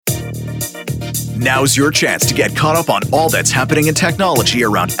Now's your chance to get caught up on all that's happening in technology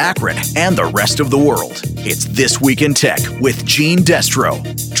around Akron and the rest of the world. It's This Week in Tech with Gene Destro.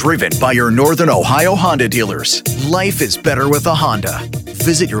 Driven by your Northern Ohio Honda dealers. Life is better with a Honda.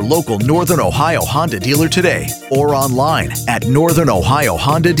 Visit your local Northern Ohio Honda dealer today or online at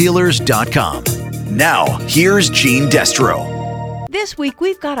northernohiohondadealers.com. Now, here's Gene Destro. This week,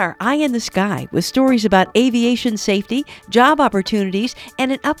 we've got our eye in the sky with stories about aviation safety, job opportunities,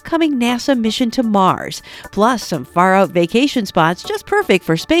 and an upcoming NASA mission to Mars. Plus, some far-out vacation spots just perfect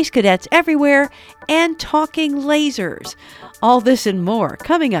for space cadets everywhere, and talking lasers. All this and more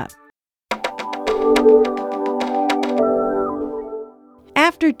coming up.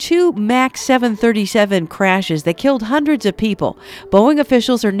 After two MAX 737 crashes that killed hundreds of people, Boeing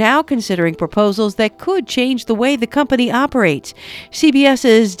officials are now considering proposals that could change the way the company operates.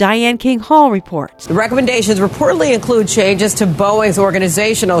 CBS's Diane King Hall reports. The recommendations reportedly include changes to Boeing's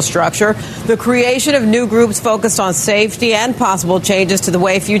organizational structure, the creation of new groups focused on safety, and possible changes to the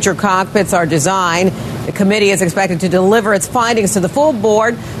way future cockpits are designed. The committee is expected to deliver its findings to the full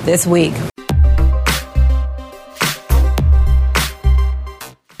board this week.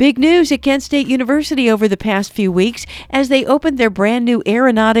 Big news at Kent State University over the past few weeks as they opened their brand new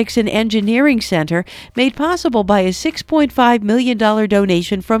Aeronautics and Engineering Center, made possible by a $6.5 million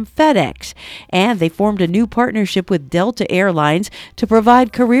donation from FedEx. And they formed a new partnership with Delta Airlines to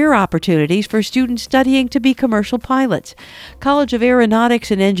provide career opportunities for students studying to be commercial pilots. College of Aeronautics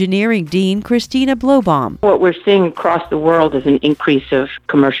and Engineering Dean Christina Blobaum. What we're seeing across the world is an increase of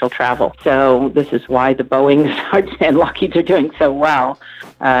commercial travel. So this is why the Boeings and Lockheed are doing so well.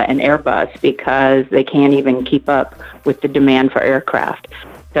 And Airbus, because they can't even keep up with the demand for aircraft.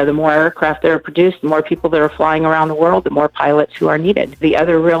 So the more aircraft that are produced, the more people that are flying around the world, the more pilots who are needed. The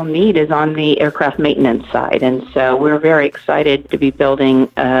other real need is on the aircraft maintenance side. And so we're very excited to be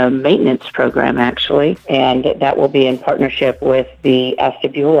building a maintenance program, actually, and that will be in partnership with the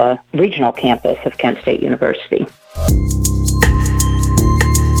Ashtabula Regional Campus of Kent State University.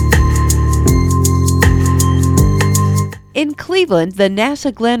 In Cleveland, the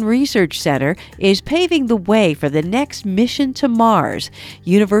NASA Glenn Research Center is paving the way for the next mission to Mars.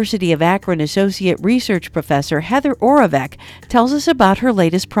 University of Akron Associate Research Professor Heather Oravec tells us about her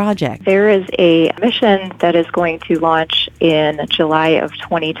latest project. There is a mission that is going to launch in July of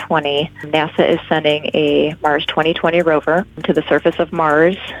 2020. NASA is sending a Mars 2020 rover to the surface of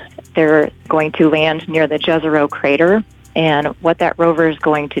Mars. They're going to land near the Jezero crater. And what that rover is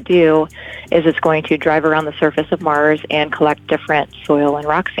going to do is it's going to drive around the surface of Mars and collect different soil and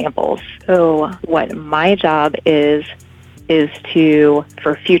rock samples. So what my job is to,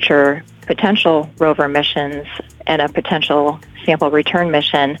 for future potential rover missions and a potential sample return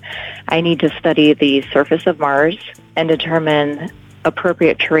mission, I need to study the surface of Mars and determine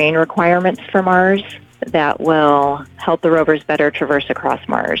appropriate terrain requirements for Mars that will help the rovers better traverse across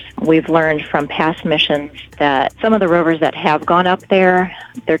Mars. We've learned from past missions that some of the rovers that have gone up there,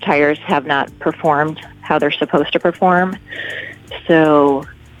 their tires have not performed how they're supposed to perform. So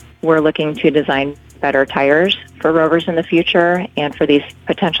we're looking to design better tires for rovers in the future and for these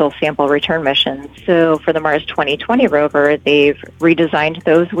potential sample return missions. So for the Mars 2020 rover, they've redesigned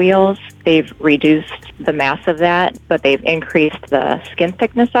those wheels. They've reduced the mass of that, but they've increased the skin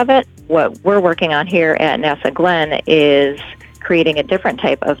thickness of it. What we're working on here at NASA Glenn is creating a different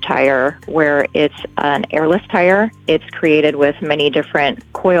type of tire where it's an airless tire. It's created with many different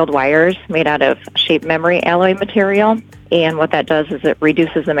coiled wires made out of shape memory alloy material. And what that does is it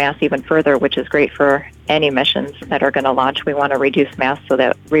reduces the mass even further, which is great for any missions that are going to launch. We want to reduce mass so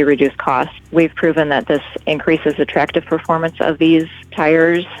that we reduce costs. We've proven that this increases the tractive performance of these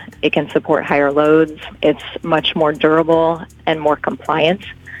tires. It can support higher loads. It's much more durable and more compliant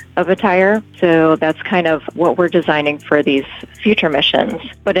of a tire. So that's kind of what we're designing for these future missions.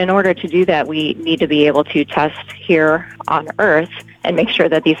 But in order to do that, we need to be able to test here on Earth and make sure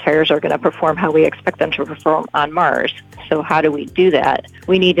that these tires are going to perform how we expect them to perform on Mars. So how do we do that?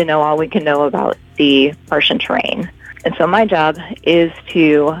 We need to know all we can know about the Martian terrain. And so my job is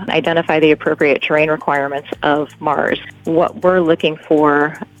to identify the appropriate terrain requirements of Mars. What we're looking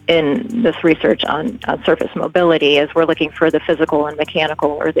for in this research on surface mobility is we're looking for the physical and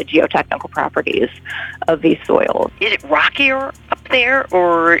mechanical or the geotechnical properties of these soils. Is it rockier up there,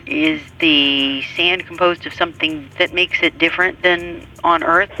 or is the sand composed of something that makes it different than on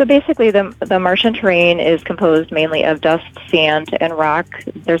Earth? So basically the Martian terrain is composed mainly of dust, sand, and rock.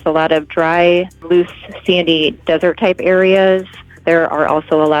 There's a lot of dry, loose, sandy desert-type areas. There are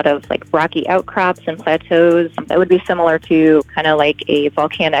also a lot of rocky outcrops and plateaus that would be similar to kind of like a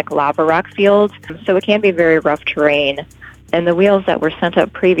volcanic lava rock field. So it can be very rough terrain. And the wheels that were sent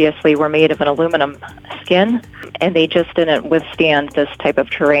up previously were made of an aluminum skin, and they just didn't withstand this type of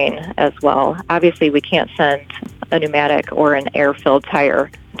terrain as well. Obviously, we can't send a pneumatic or an air-filled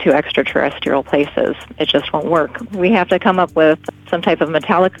tire to extraterrestrial places. It just won't work. We have to come up with some type of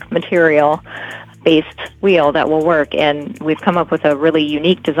metallic material-based wheel that will work, and we've come up with a really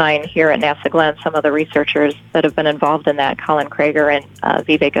unique design here at NASA Glenn. Some of the researchers that have been involved in that, Colin Krager and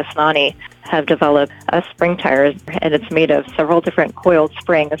Vivek Asnani, have developed a spring tire, and it's made of several different coiled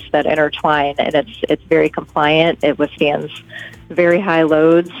springs that intertwine, and it's very compliant. It withstands very high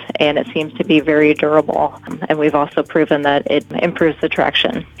loads, and it seems to be very durable. And we've also proven that it improves the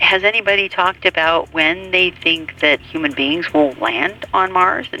traction. Has anybody talked about when they think that human beings will land on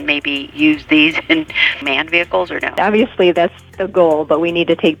Mars and maybe use these in manned vehicles, or no? Obviously, that's the goal, but we need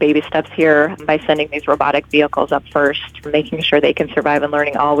to take baby steps here by sending these robotic vehicles up first, making sure they can survive and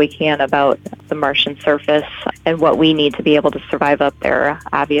learning all we can about the Martian surface and what we need to be able to survive up there.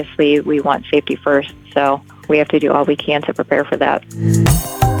 Obviously, we want safety first, so we have to do all we can to prepare for that.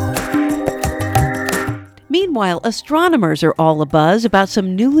 Meanwhile, astronomers are all abuzz about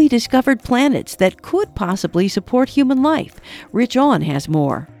some newly discovered planets that could possibly support human life. Rich Aughan has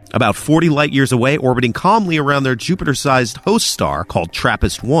more. About 40 light-years away, orbiting calmly around their Jupiter-sized host star called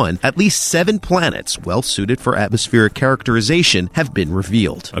TRAPPIST-1, at least 7 planets well-suited for atmospheric characterization have been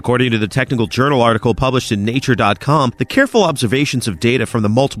revealed. According to the technical journal article published in Nature.com, the careful observations of data from the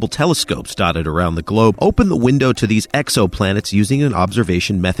multiple telescopes dotted around the globe open the window to these exoplanets using an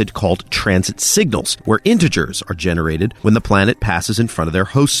observation method called transit signals, where integers are generated when the planet passes in front of their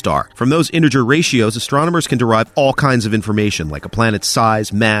host star. From those integer ratios, astronomers can derive all kinds of information, like a planet's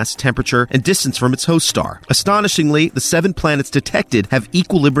size, mass, temperature, and distance from its host star. Astonishingly, the 7 planets detected have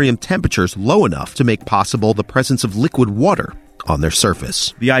equilibrium temperatures low enough to make possible the presence of liquid water on their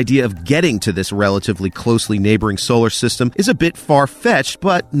surface. The idea of getting to this relatively closely neighboring solar system is a bit far-fetched,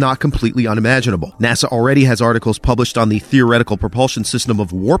 but not completely unimaginable. NASA already has articles published on the theoretical propulsion system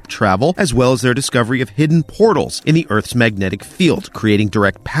of warp travel, as well as their discovery of hidden portals in the Earth's magnetic field, creating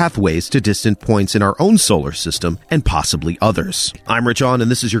direct pathways to distant points in our own solar system and possibly others. I'm Rich Aughan, and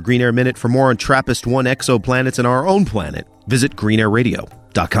this is your Green Air Minute. For more on TRAPPIST-1 exoplanets and our own planet, visit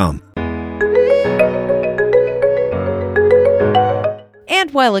greenairradio.com.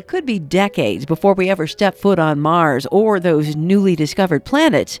 And while it could be decades before we ever step foot on Mars or those newly discovered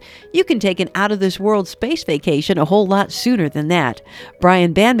planets, you can take an out-of-this-world space vacation a whole lot sooner than that.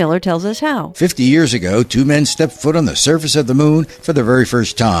 Brian Banmiller tells us how. 50 years ago, 2 men stepped foot on the surface of the moon for the very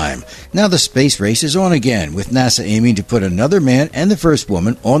first time. Now the space race is on again, with NASA aiming to put another man and the first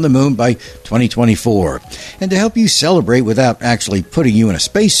woman on the moon by 2024. And to help you celebrate without actually putting you in a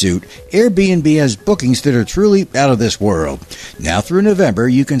spacesuit, Airbnb has bookings that are truly out of this world. Now through November,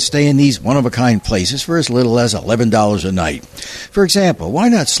 you can stay in these one-of-a-kind places for as little as $11 a night. For example, why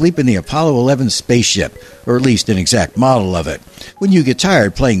not sleep in the Apollo 11 spaceship, or at least an exact model of it? When you get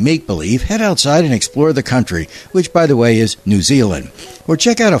tired playing make-believe, head outside and explore the country, which, by the way, is New Zealand. Or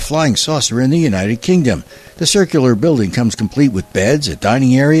check out a flying saucer in the United Kingdom. The circular building comes complete with beds, a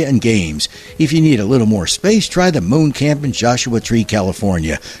dining area, and games. If you need a little more space, try the Moon Camp in Joshua Tree,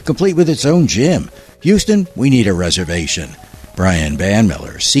 California, complete with its own gym. Houston, we need a reservation. Brian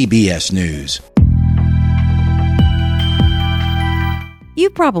Banmiller, CBS News.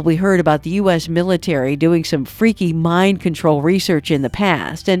 You've probably heard about the U.S. military doing some freaky mind control research in the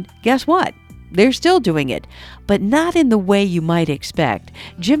past, and guess what? They're still doing it, but not in the way you might expect.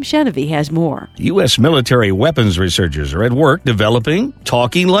 Jim Shenevy has more. U.S. military weapons researchers are at work developing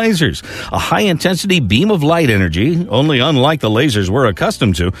talking lasers, a high-intensity beam of light energy, only unlike the lasers we're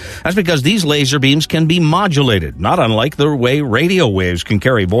accustomed to. That's because these laser beams can be modulated, not unlike the way radio waves can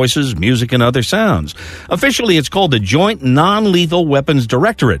carry voices, music, and other sounds. Officially, it's called the Joint Non-Lethal Weapons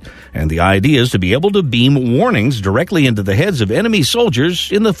Directorate, and the idea is to be able to beam warnings directly into the heads of enemy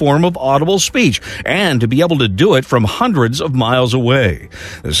soldiers in the form of audible speech, and to be able to do it from hundreds of miles away.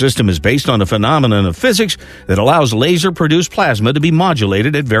 The system is based on a phenomenon of physics that allows laser-produced plasma to be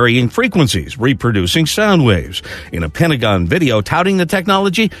modulated at varying frequencies, reproducing sound waves. In a Pentagon video touting the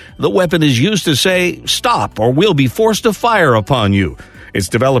technology, the weapon is used to say, "Stop, or we'll be forced to fire upon you." Its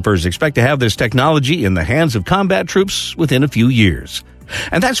developers expect to have this technology in the hands of combat troops within a few years.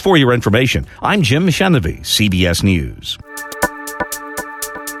 And that's for your information. I'm Jim Shenevy, CBS News.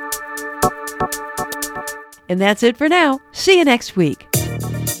 And that's it for now. See you next week.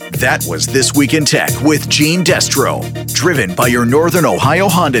 That was This Week in Tech with Gene Destro. Driven by your Northern Ohio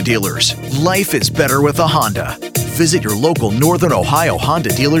Honda dealers. Life is better with a Honda. Visit your local Northern Ohio Honda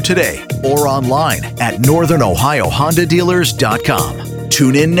dealer today or online at northernohiohondadealers.com.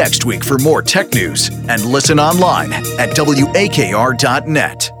 Tune in next week for more tech news and listen online at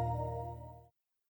WAKR.net.